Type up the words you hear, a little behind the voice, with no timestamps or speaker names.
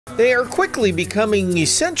They are quickly becoming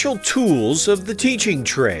essential tools of the teaching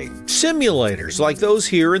trade. Simulators like those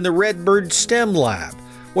here in the Redbird STEM Lab,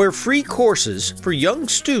 where free courses for young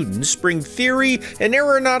students bring theory and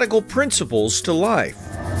aeronautical principles to life.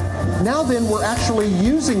 Now then, we're actually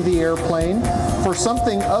using the airplane for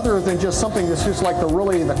something other than just something that's just like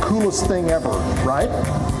the coolest thing ever, right?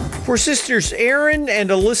 For sisters Erin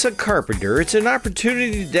and Alyssa Carpenter, it's an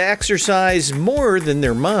opportunity to exercise more than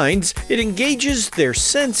their minds. It engages their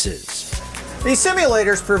senses. These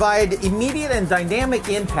simulators provide immediate and dynamic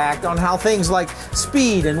impact on how things like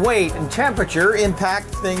speed and weight and temperature impact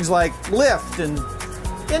things like lift and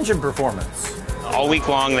engine performance. All week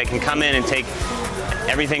long, they can come in and take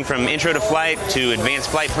everything from intro to flight to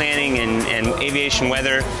advanced flight planning and aviation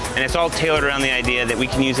weather, and it's all tailored around the idea that we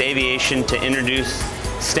can use aviation to introduce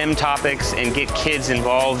STEM topics and get kids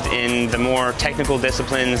involved in the more technical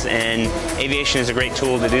disciplines, and aviation is a great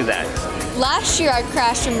tool to do that. Last year I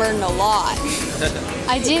crashed and burned a lot.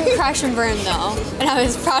 I didn't crash and burn though, and I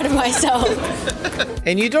was proud of myself.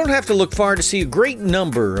 And you don't have to look far to see a great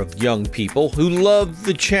number of young people who love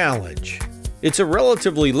the challenge. It's a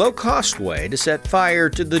relatively low-cost way to set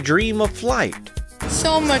fire to the dream of flight.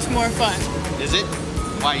 So much more fun. Is it?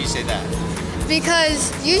 Why do you say that?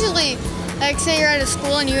 Because usually, like say you're at a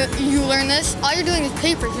school and you learn this, all you're doing is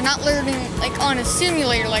papers. You're not learning like on a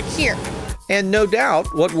simulator like here. And no doubt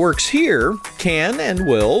what works here can and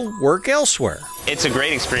will work elsewhere. It's a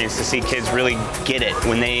great experience to see kids really get it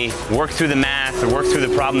when they work through the math or work through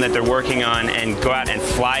the problem that they're working on and go out and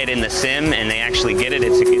fly it in the sim and they actually get it.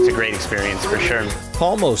 It's a great experience for sure.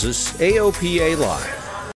 Paul Moses, AOPA Live.